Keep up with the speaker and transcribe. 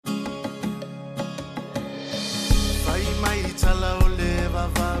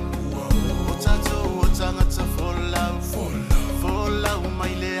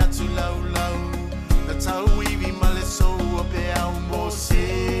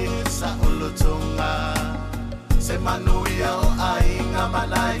manuia o ainga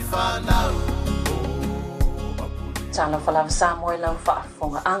malai whanau. Tala whalawa Samoe lau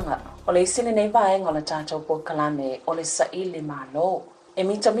whaafonga anga. O le isini nei vaenga o le tātou po kalame o le saili malo. E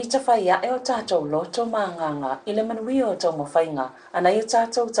mita whaia e o tātou loto maanganga i le manuia o tau mawhainga ana i o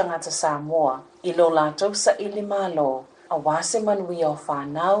tātou tangata Samoa i lo lātou saili malo. A wase manuia o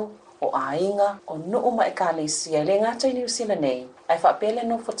whanau, o ainga, o nuu ma e kālesia le ngata i New Zealand nei. Ai whaapele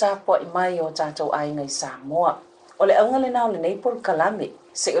no whatapua i mai o tātou ainga i Samoa. O le aunga le nao le nei pol kalame.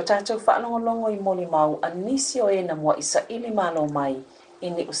 Se o tātou whaalongolongo i moli mau anisi o e na mua isa ili malo mai i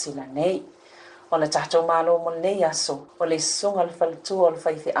ni usila nei. O le tātou malo mo nei aso, o le sunga le whalitua o le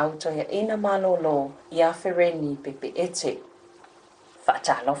whaithi auto ia ina malo lo i a Fereni pepe ete.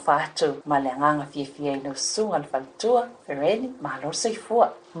 Whaatalo whaatu ma le anganga fie no sunga le whalitua, Fereni, malo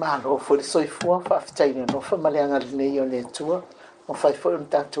seifua. Malo fwri soifua whaafitaina no wha maleanga le nei o le tua. O whaifo un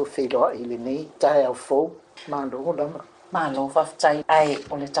tātou wheloa i le nei, tae au fau, malo lama. Malo whaftai ai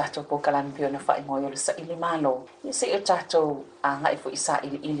o le tātou po kalampio na whai ngoi o le sa ili malo. Ia se o tātou a ngai fo isa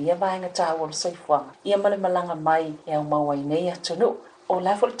ili e vaenga tāu o le soifuanga. Ia male malanga mai e au mawai nei atunu. O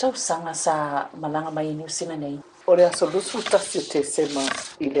la fo le tau sanga sa malanga mai i New Zealand nei. O le aso lusu tasi te sema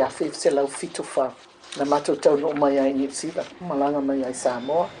i le awhif se lau fitu wha. Na matou tau no mai ai New Zealand. Malanga mai ai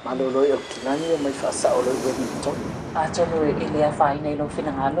Samoa. Maloloi o Kilani o mai whaasa o le Wellington. A tonu i le a whai nei lo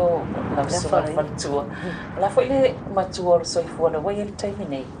whinangalo lau sunga le whalitua. La fo i le matua o le soifua na wai ele taimi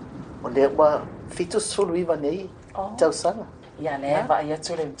nei. O le wa fitu sulu iwa nei tau sanga. Ia le va ia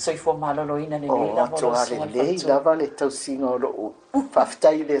tu le soifua malolo ina le nei la tua le nei lava le tau singa o lo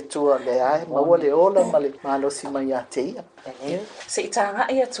whaftai le tua le ai maua le ola ma le malo si mai a teia. Se i tanga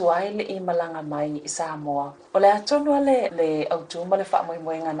ia tuai le i malanga mai i Samoa. O le atonu le autuma le wha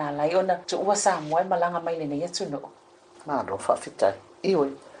moenga nā lai ona tu ua Samoa malanga mai le nei atunu. Malo whawhitai. Iwe,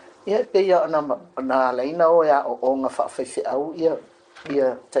 ia pe ia na leina o ia o onga whawhaiwhi au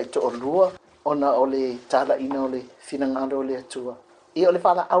ia taito o lua ona o le tala ina o le whinangaro o le atua. Ia o le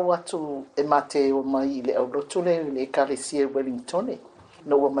whala au atu e mate o mai i le au lotu le Kalesia Wellington.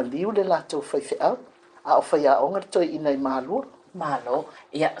 No ua maliu le lato whaiwhi au. A o whaia onga toi ina i mahalua. Malo,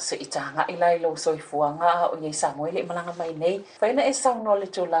 ia se i tanga i lai lo soifuanga o iei Samoa le malanga mai nei. Whaina e sauno le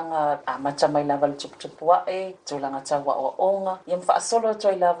tūlanga a mata mai lava le tuputupua e, tūlanga tawa o onga. Ia mwha asolo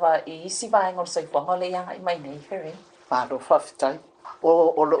toi lava i isi vaenga o soifuanga o le ianga i mai nei, Ferry. Malo whawhitai.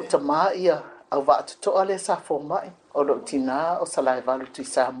 O lo tama ia au wa atutoa le sa fo mai. O lo tina o salai valu tui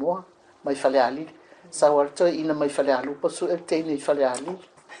Samoa mai whale alili. Sa wartoi ina mai whale alu posu e teine i whale alili.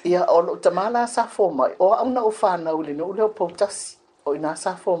 Ia o lo tamala sa fo mai o auna o whanau le no leo poutasi o ina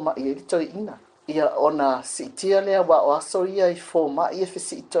sa fo mai e toi ina ia ona si tia lea wa o aso ia i fo mai e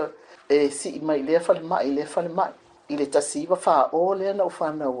fisi ito e si mai lea fale mai i le tasiva wha o lea na o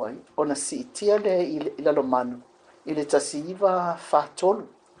whanau ai ona si tia lea i lalo manu i le tasiva wha tolu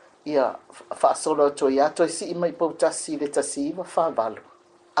ia wha solo to ia toi si mai poutasi i le tasiva wha valu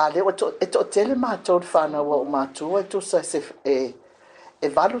a leo e to tele mātou le whanau o mātou e tu sa se e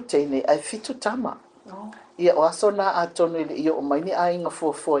valu teine ai fitu tama. Ia o aso na atonu i o mai ni ainga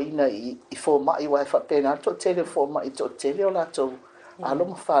fuafuaina i fo mai wai whapena to tele fo mai to tele o lato alo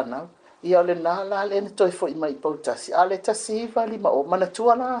ma whanau. Ia o le nā la le toi fo i mai pautasi. A le tasi vali ma o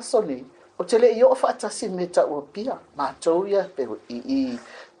manatua la aso ni. O tele i o whaatasi me ta ua pia. Mātou ia pe i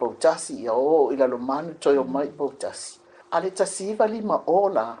pautasi ia o ila lo manu toi o mai pautasi. A le tasi vali ma o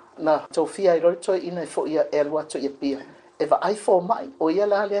la na tofia i roi toi ina i fo ia elwa to ia pia. E va ai fo mai o ia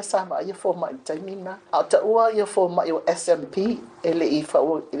la le sa mai ia fo mai taimina a ta ua ia fo mai o SMP ele i fa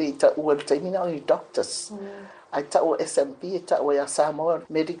o ele ta ua taimina o doctors ai ta o SMP ta o ia Samoa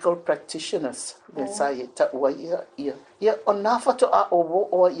medical practitioners le sai ta ua ia o na fa to a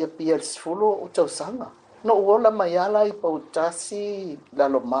o ia piers fulo o tau sanga no ola mai ala i pautasi la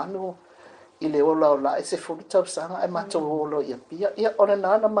lo manu i le ola o la se fulo tau sanga ai mato olo ia ia ona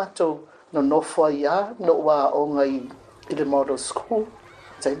na mato no fo ia no wa o ngai i le model school.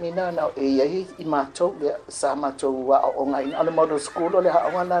 Taimina na e iei i mātou, le sa mātou wa o ngai na model school o le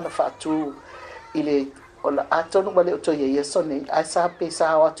haonga na whaatu i le o la atonu wale o to iei eso nei. Ai sa pe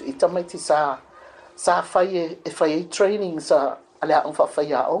sa watu i tamaiti sa whai e whai training sa ale haonga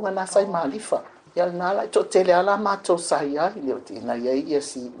whai haonga na sai malifa. Ia na la to tele ala mātou sa ia i leo tina iei ia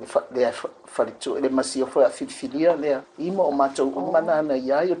si le wharitu le masi o whai a whiriwhiria lea. Imo o mātou umana na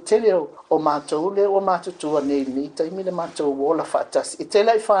iai o tele o mātou le o mātou tua nei ni taimi le mātou wola whaatasi. I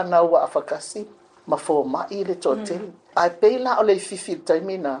tele i whanau a whakasi ma fo mai le to tele. Ai peila o le whiwhi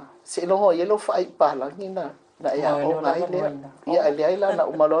taimi na se longo i lo whai pālangi na ea o ngai lea. Ia e lea ila na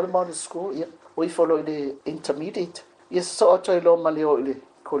umalore model school ia o i follow le intermediate. Ia so o toi lo maleo i le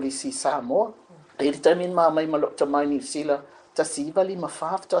kolisi Samoa. e tamin ma mai malo ta mai ni sila ta siva li ma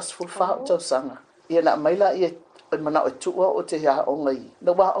faf ta full fa ta sanga ia na mai la ia mana o tua o te ha o ngai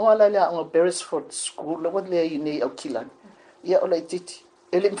na wa o la la o Beresford School lo le ni au kilan ia o le titi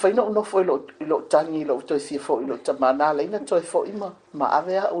ele mfaina no foi lo tangi lo to si fo lo tamana le na to fo ma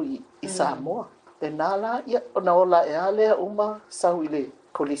ave a u I Samoa le nala ia ona ola e ale uma sauile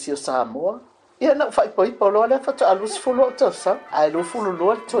kolisio Samoa ia na fai poi polo le fa to alus fulo to sa ai lo fulo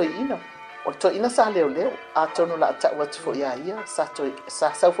lo to ina o to ina sa leo a tono la ta wat fo ia sa to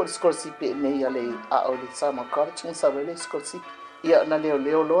sa fo skol si pe ne ia le a o le Samoa College sa le skol si ia na leo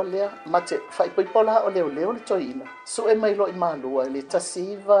lo le mate fai poi pola o leo le to ina so e mai lo I malua le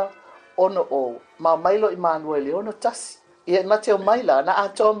tasiva ono o ma mai lo I malua le ono tasi ia mate o mai la na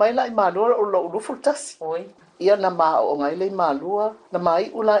ato mai la I malua o lo fu tasi oi ia na ma o ngai le malua na mai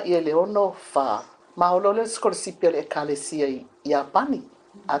ula ia le ono fa ma o lo le skol si pe le kalesia ia pani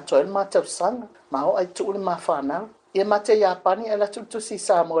ato el mate sanga ma o ai tu le ma fa na ia mate ia pani ela tu si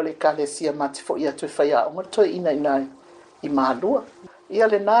sa mo le kalesia mate fo ia tu fa ia o to ina I malua ia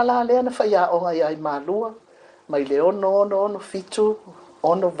le nala le na faia o ngai ai malua mai le ono fitu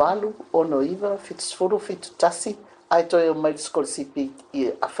ono valu ono iva fitu tasi ai toi mai skol sipi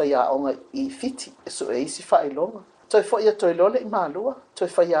I a faia o ngai I fiti so e isi fa longa toi fo ia toi lole I malua toi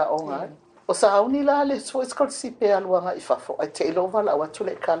faia o ngai o sa uni la le so skol sipi alua ngai fa fo ai te lo vala wa tu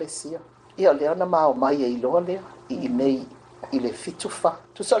le kalesia ia le na ma o mai e lo le I nei I le fitufa.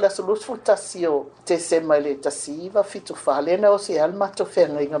 Tu sa le asolus futasio te se mai le tasiva fitufa. Lena o se alma to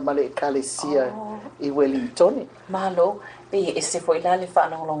whenga inga ma le kalesia I Wellington. Malo, pe e se foi la le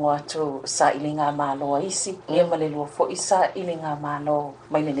whanonglongo atu sa ilinga malo a isi. Ia ma le lua fo isa ilinga malo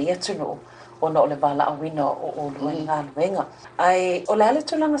mai le nei atu no. O no le bala a wina o lua ngā luenga. Ai, o le ale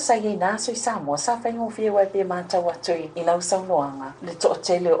tulanga sa iei naso I Samoa, sa whaingo fie wai pia mātau atu I lau saunoanga. Le to o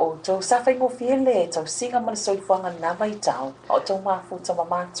tele o tau, sa whaingo fie le tau singa ma le soifuanga nawa I tau. O tau mafuta ma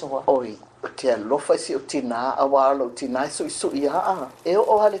mātua. Oi, o te alofa si o tina, a wala o tina e sui sui a. E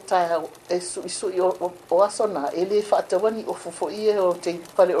o hale tae e sui sui o asona, e le whaatawani o fufo I o te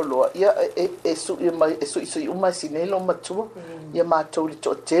pale o loa. Ia e sui sui umai sinelo matua. Ia mātou li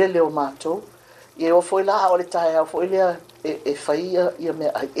to o tele o mātou. Ia o foi la o le tae o foi lea e whaia ia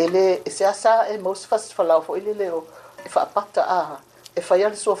mea ai. E le se asa e mos fast falau foi le leo e whaapata a. E whaia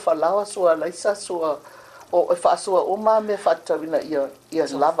le sua falaua sua laisa sua o e whaasua o mā me whaatawina ia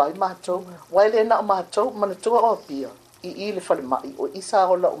lava I mātou. Wai le na o mātou mana tua o pia I le whale mai o isa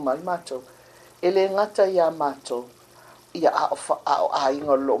o la o mai mātou. E le ngata ia mātou ia a o a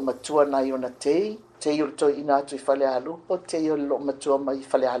inga lo matua na i ona tei. Tei o to ina atu I whale alupo, tei o lo matua mai I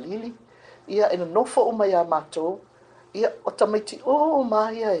whale alili. Ia ina nofo o mai a mātou. Ia o tamaiti o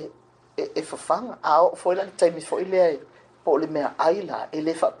mai e whawhanga. A o fo ila ni taimi fo ilea po le mea aila. E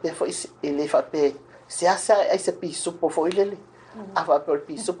le whape fo isi, e le whape se asa ai se pi supo fo ilele. A whape o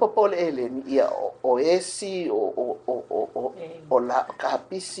pi supo po le ele ni ia o esi, o la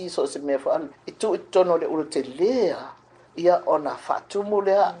kapisi, so se mea whaan. I tu I tono le uro te lea. Ia o na whatumu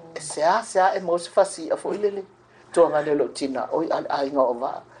lea, se asa e mose fasi a fo ilele. Tua ngane lo tina, oi a inga o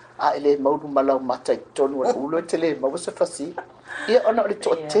waa. A ele maunu malau mata I tonu a ulo te le mau se fasi. Ia ona le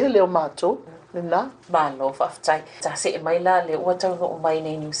to tele o mātou. Nena. Malo, whaftai. Ta se e mai la le ua tau no o mai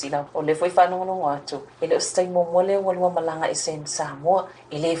nei New Zealand. O le foi whanongo atu. E le ustai mo mole walua malanga I sen Samoa.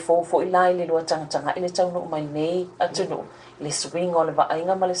 E le fōfo I la I le lua tangatanga. E le tau no o mai nei atu no. Le swing o le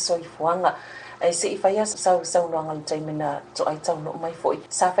waainga ma le soifuanga. Ai se I whaia sau noanga le taimina to ai tau no o mai foi.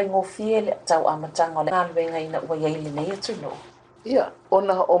 Sa whai ngofie le tau amatanga o le ngāluenga ina ua iei le nei atu no. Ia,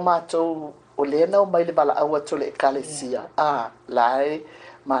 ona o mātou o lena o mai le bala aua to le kalesia. Lai,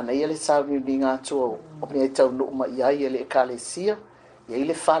 mana ia le sau ni ngā tua o mea tau no ma iai le kalesia. Ia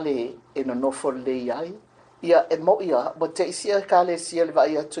le fale e no nofo le iai. Ia e mo ia, mo te isi a kalesia le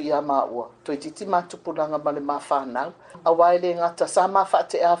vai atu ia maua. Toi titi mātupuranga ma le mawhanau. A wai le ngata sa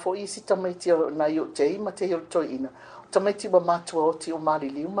mawhate a fo isi tamaiti o na i o te ima te hiro toi ina. Tamaiti wa mātua o ti o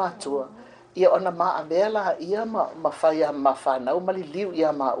mariliu mātua. Ia ona ma avela ia ma whaia ma whanau mali liu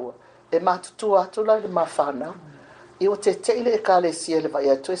ia maua. E mātutu atu lai le ma whanau. I o te teile e kalesia le vai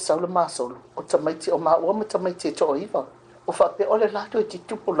atu e saula māsolo. O tamaiti o maua ma tamaiti e to o iwa. O whape ole lato e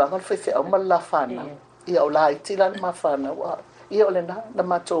titupulanga le whaiwhi au ma la whanau. Ia o la iti la le ma whanau. Ia ole na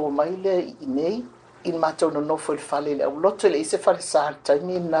mātou o mai le I nei. I mātou no nofo le whale le au loto le ise whale sa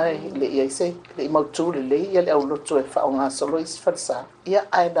taimi nai le ia ise. Le I mautu le ia le au loto e whao ngā solo ise whale sa. Ia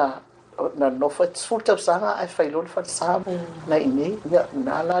aina na no fa full sanga ai fai lo fa sa na ini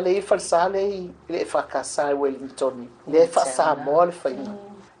na la le fa sa le fa ka sa Wellington le fa sa mo le fa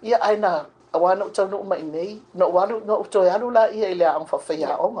ia ai na awana utau no mai nei no walu no to yalu la ia ile ang fa fa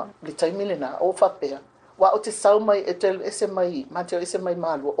onga le taimile na o fa pe wa o te sau mai e te ese mai mateo ese mai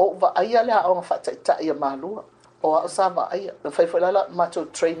malu o va aia le onga fa ta ia malu o a sava aia no fa la mato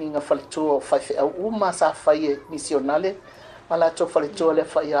training a fa tu o fa fe o ma sa fa ie missionale mala to fa tu le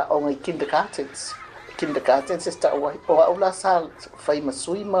fa ia onga kindergarten sta o la sa fa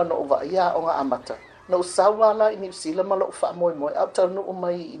masui ma no va ia onga amata no sawala ini sila malo fa moi au tau no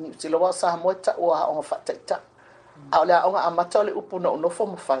mai ini sila wa sa moi ta wa on fa ta au la on amata le upu no fo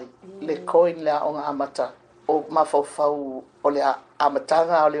mo fai le coin la on amata o ma fo fau o le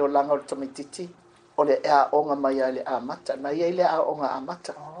amatanga o le o langa o tomititi o le a on mai le amata na ye le a on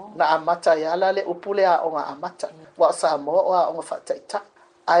amata na amata ya la le upu le a on amata wa sa mo wa on fa ta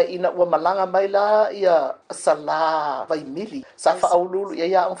ai ina wa malanga mai la ia sala vai mili sa fa aululu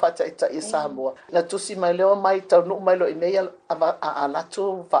ia on fa ta isa mo na tusi mai leo mai tau no mai lo ina a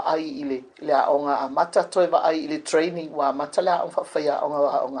latu va ai ile le onga amata toi va ai ile training wa mata la on fa fa ia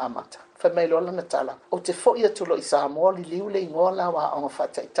onga amata fa mai lo na tala o te fo ia tu lo isa mo li liu le ngola wa on fa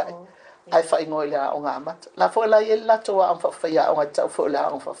ta ai fa ngoi la onga amata la fo la ia la to wa on fa fa ia onga ta fo la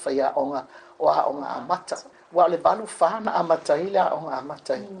on fa fa ia onga onga amata wa le balu fana amata ila on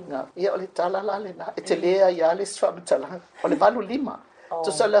amata na ia le tala la le na te lea ia le swabtala o le balu lima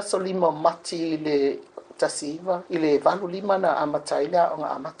to sala solima mati le tasiva ile balu lima na amata ila on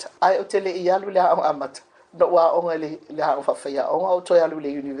amata ai o te le ia lu le on amata no wa on le ha fa fa ia on o to ia lu le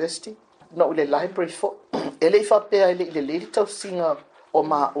university no le library fo ele fa pe ile le tau singa o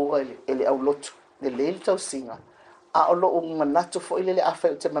ma o ele au lotu le tau singa a o lo manatu fo ile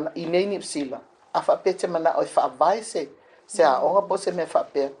afa te mana ineni sila afa pete mana o fa advice se a onga po se me fa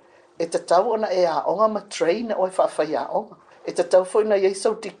pe e te tau ona e a onga ma train o fa fa ya onga e te tau fo na ye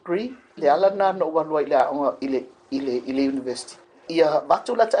so degree le ala na no wa lo ile onga ile university ia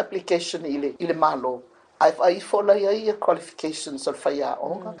batula ta application ile malo ai fo la ia qualifications o fa ya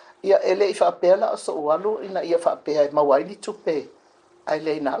onga ia ele fa pe la so walu ina ia fa pe ma wai ni tu pe ai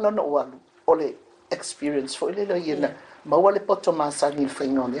le na no walu ole experience fo ile ia ma wale poto ma sa ni fa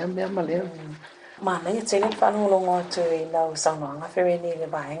ngone me ma le mana ia tele whanau longo tu i lau saunoanga whiri ni le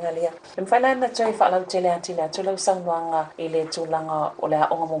vahenga lia. Le mwhaila na tu i whalau tele ati la tu lau saunoanga i le tūlanga o le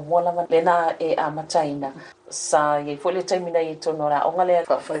aonga momoalawa le na e a mataina. Sa iei fo le taimina i tono la onga le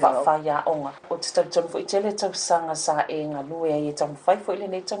whawhai a onga. O te tau tonu fo i tele tau sanga sa e ngā lue i tamu whai fo i le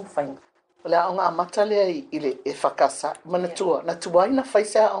nei tamu whai. O le aonga amata lea i le e whakasa. Mana tua, na tuai na whai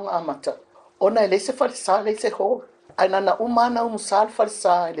se aonga amata. Ona e leise whalisa, leise ho. Ai nana umana umusal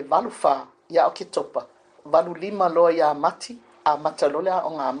whalisa i le valu whaa. Ya o ke topa valu lima loa ya mati a mata lole a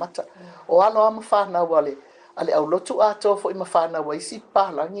onga amata o alo ama whana wale ale au lotu a to fo ima whana wa isi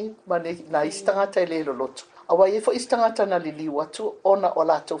palangi mane na istangata ele lo lotu a wa fo istangata na lili watu ona o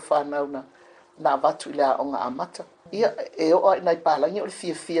lato whana na vatu ile a onga amata ia e o na palangi o le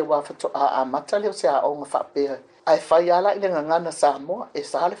fia wa fato a amata leo se a onga whapea ai whaiala ile ngangana Samoa e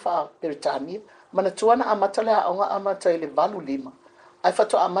sale wha Peritania mana tuana amata le a onga amata ile valu lima ai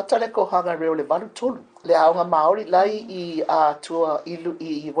fato amata le ko hanga reo le valu tolu le aonga maori lai i a tua ilu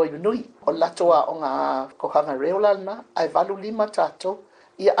i Wainui o lato a onga ko hanga reo lana ai valu lima tato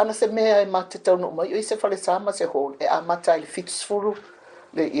ia ana se mea e mate tau no mai i se fale sama se hol e amata i fitu sfuru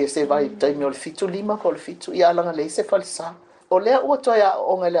le i se vai taimi o le fitu lima ko le fitu ia alanga le se fale sama o lea ua toa ia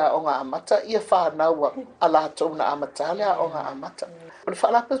onga le onga amata ia whanaua a lato na amata le onga amata o le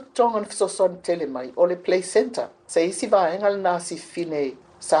whalapa tonga na fisosoni tele mai o le play center se isi vaenga le nasi fine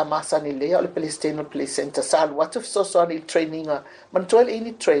sa masani lea o le Palestinian play center sa aluatu fisosoni traininga mantua le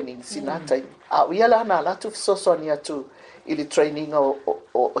ini training sinatai a uia la na alatu fisosoni atu ili training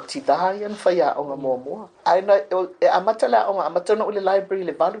o tidai an faya onga moa aina e amata la onga amata no le library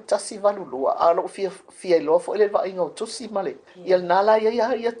le valu tasi valu lua alo fia lo fo le va inga tusi male il nala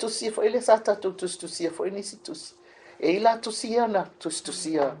ya tusi fo ile sata tusi fo ini si tusi e ila tusi na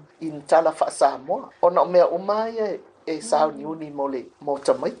tusi in tala fa Samoa ona me umai e sa uni mole mo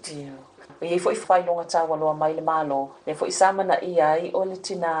tamaiti Ia fo i whailonga tawa loa mai le malo le fo i samana ia i o le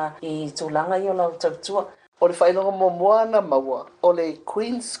tina i tūlanga i o lau tautua o le whainonga momoana maua o le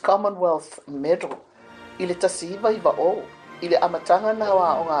Queen's Commonwealth Medal i le tasiva i wa o i le amatanga na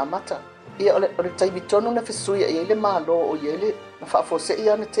wa o ngā amata ia o le taimitono na fesuia i le malo o i le na whaafose i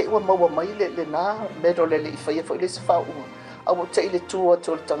ana te ua maua mai le na medal le i whaia fo i le se whaunga a o te i le tua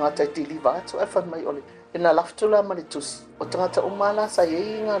to le tangata i tiliva atu e whan mai o le ina laftula ma le tusi o tangata umala sa i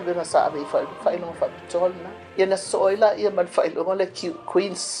ngā luna sa ame i whainonga whaapitol na ia na soila ia man whailonga le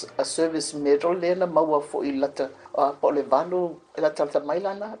Queen's Service Medal le na maua fo i lata po le valu e la talata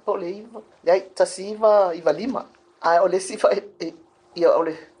mailana po le iwa lei tasiva iwa lima ai o le sifa ia o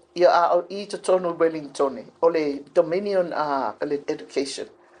le ia a o I to tonu Wellington o le Dominion le education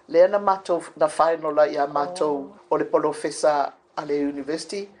le ana matou na final la ia matou o le professor a le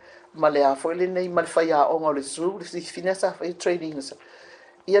university ma le a foi le nei ma le fai a onga o le su le finesa fai training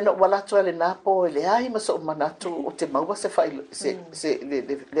ia no wala to le napo le ai ma so manatu o te maua se fai se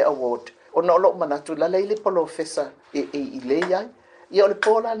le award o no lo manatu la le professor e le ia o le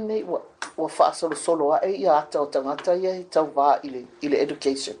pola nei wa fa solo a ia ata o tangata ia I tau va ile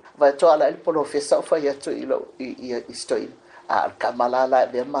education vai to ala le professor fa ia to i stoi a kamalala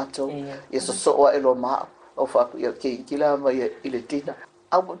be mato ia so o elo ma o fa ia ke kila ma ile tina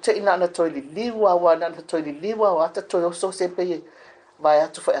a te ina na to li liwa wa na to li liwa wa ta to so se pe vai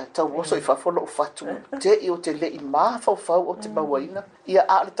atu fa ta wo so I fa folo fatu te I o te le I ma fa o te bawaina ia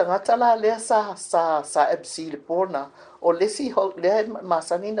a le tangata la le sa MC le pona o le si ho le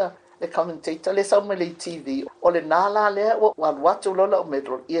masanina le commentator le sa le TV o le nala le o watu lola o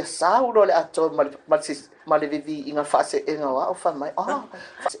metro ia sa o le ato ma le vivi inga fase enga wa o fa mai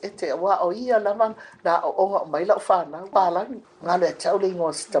ete wa o ia la man da o nga mai la fa na bala nga le tau le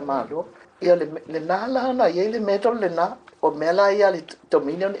ngos tamalo ia le nala na ia le metro le na o mela ia le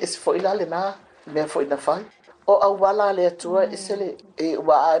Dominion is foi la le na me foi na fai o au wala le atua isele e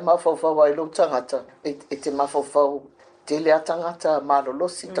wa ai ma fa wa I lo tangata e te ma fa te le tangata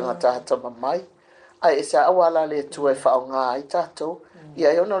malolosi tangata hata mamai ai ese awala le atua e fa nga ai tato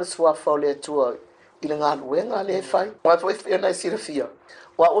ia yo no le sua fa le atua I le ngā luenga le fai wa foi fe na sirafia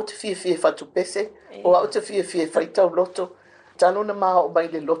wa o te fie fa tu pese o o te fie fa tau loto tano na ma o mai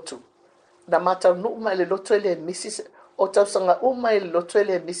le loto na mata no mai le loto le misis o tau sanga o mai le loto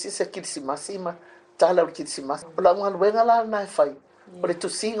le misis e kilimasima tala o kilisimasi o la ngā luenga la na fai o le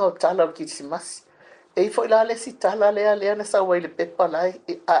tusinga o tala o kilisimasi e foi la le si tala le na sa wai le pepa lai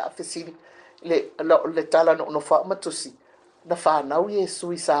a fesili le tala no fa matusi na fa na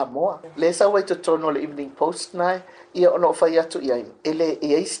Yesu I Samoa le sa wai to tono le Evening Post nai ia ono fa ia tu ia ele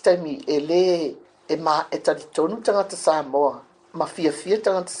e istami ele e ma e tali tonu tangata Samoa ma fia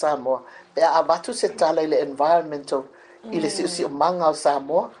tangata Samoa pe a batu se tala le environmental ile si o manga o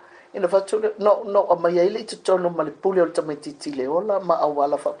Samoa ina fatu no o mai ele to tono ma le pule o tamatiti le ola ma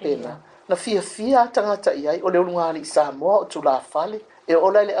awala fa pena na fia tangata ia o le lunga I Samoa o tula fale e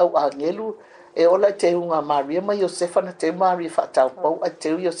ola le au angelu e ola te unga Maria ma Josefa na te Maria fa tau pau a te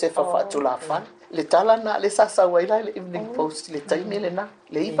Josefa fa tula fale le tala na le sasa waila le Evening Post le taimi le na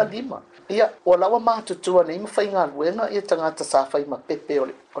le ipa lima ia o lawa matutua nei mawhainga luenga ia tangata sa whai ma pepe o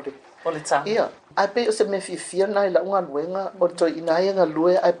le tanga ia ai pe o se me fia na la unga luenga o to inai nga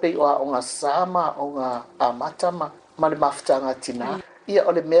lue ai pe o nga sama o nga amata ma le maftanga tina ia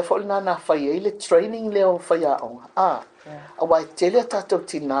o le me fo na whai le training le o whai a onga a wai tele tato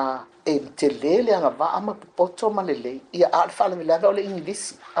tina e te lele anga va ama poto malele ia a fala mi lava o le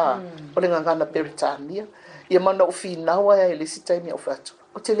ingilisi o le ngana Peritania ia mana o fina wa e le sitaimi o fatu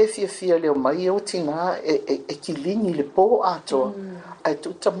o te le fia le o mai o tina e kilingi le po ato ai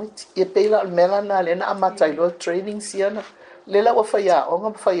tu tamit ia pela mela na le na amatai lo training siana le la o faya o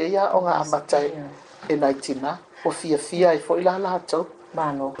nga amatai e naitina o fia e foi la to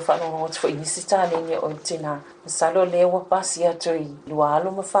Mano, whanau o te whainisi tāne o tina. Salo leo pasi atu I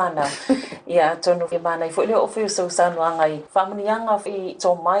lualo ma whanau. Ia tonu e mana I whaile o whiu sau sanu angai. Whamanianga I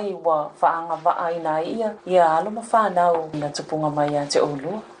tō mai wa whaanga waa ina ia. Ia alo ma whanau na tupunga mai a te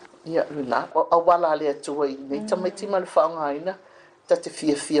olua. Ia luna, a wala le atua I nei tamaiti ma le whaanga ina. Ta te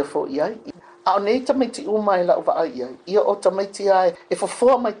fia fo iai. A o nei tamaiti umai la uwa iai. Ia o tamaiti ai e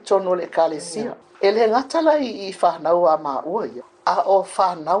fofua mai tono le kalesia. E le ngatala I whanau a maa ua ia. A o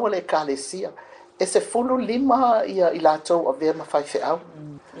whanau le kalesia e se fulu lima ia I lātou a vea mawhai au.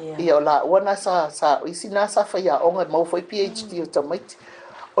 Ia o la wana sa isi nā sa whai a onga mau whai PhD o tamaiti.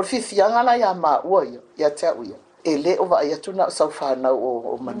 O whiwhianga la ia maa ua ia te au ia. E le o wa ia tuna o sau whanau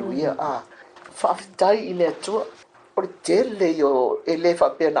o manuia whaafitai I le atua. O le tele yo e le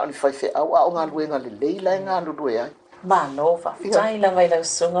whapea na ni whai au a o ngā luenga le leila e ngā nurue ai. Mano, whaafitai la vai lau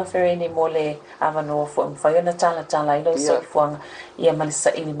sunga where ni mo le awanoa fo mwhai na tala I lau soifuanga ia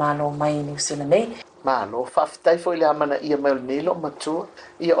malisa ili mano mai New Zealand nei. Mano, whaafitai fo ile amana ia mai nelo matua.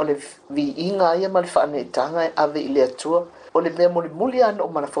 Ia o le vi inga ia mai whaane tanga e ave I le atua. O le mea muli ana o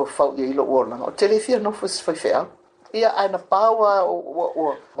mana whau ia ilo uolanga. O telefia no fwis whai ia aina paua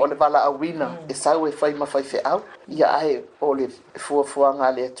o le wala awina e sau e whai ma whai au. Ia ai o le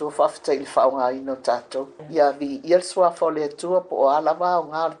fuafuanga le atua whaafitai I whaunga ino tatou. Ia vi ia le swafa o le atua po o alawa o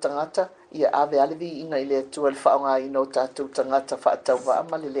ngā tangata ia ave ale vi inga ile tu al faunga ino tatu tangata whaatau wa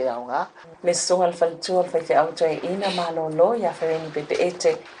ma le aunga. Le sunga le whalitua le whaiwhi auto e ina malo lo ia whiweni pepe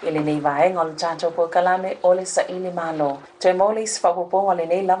ete i le nei vaenga o le tātou po kalame o le sa ili malo. Te mole isi whakuponga le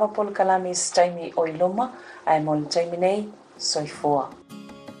nei lava po le kalame isi taimi o iluma ai mo le taimi nei soifua.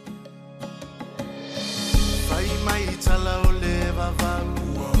 Whai mai tala o le vavau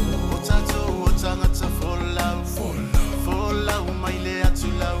o tātou o tangata wholau Wholau mai le atu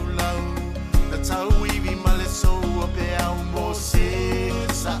lau lau Na tau iwi ma le sou o pe au mo se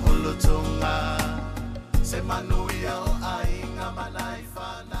Sa olo tonga Se manuia o ainga malai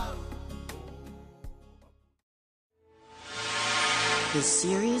whanau. This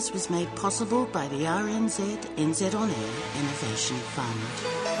series was made possible by the RNZ NZ On Air Innovation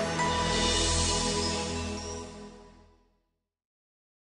Fund.